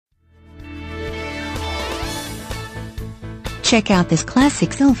Check out this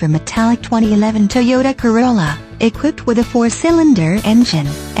classic silver metallic 2011 Toyota Corolla, equipped with a 4-cylinder engine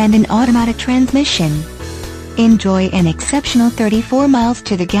and an automatic transmission. Enjoy an exceptional 34 miles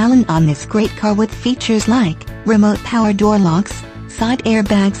to the gallon on this great car with features like remote power door locks, side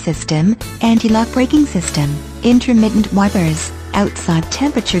airbag system, anti-lock braking system, intermittent wipers, outside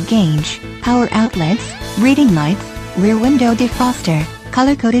temperature gauge, power outlets, reading lights, rear window defroster,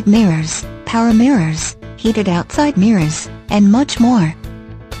 color-coded mirrors, power mirrors, heated outside mirrors, and much more.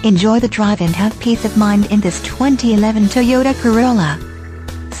 Enjoy the drive and have peace of mind in this 2011 Toyota Corolla.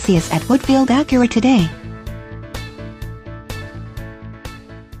 See us at Woodfield Acura today.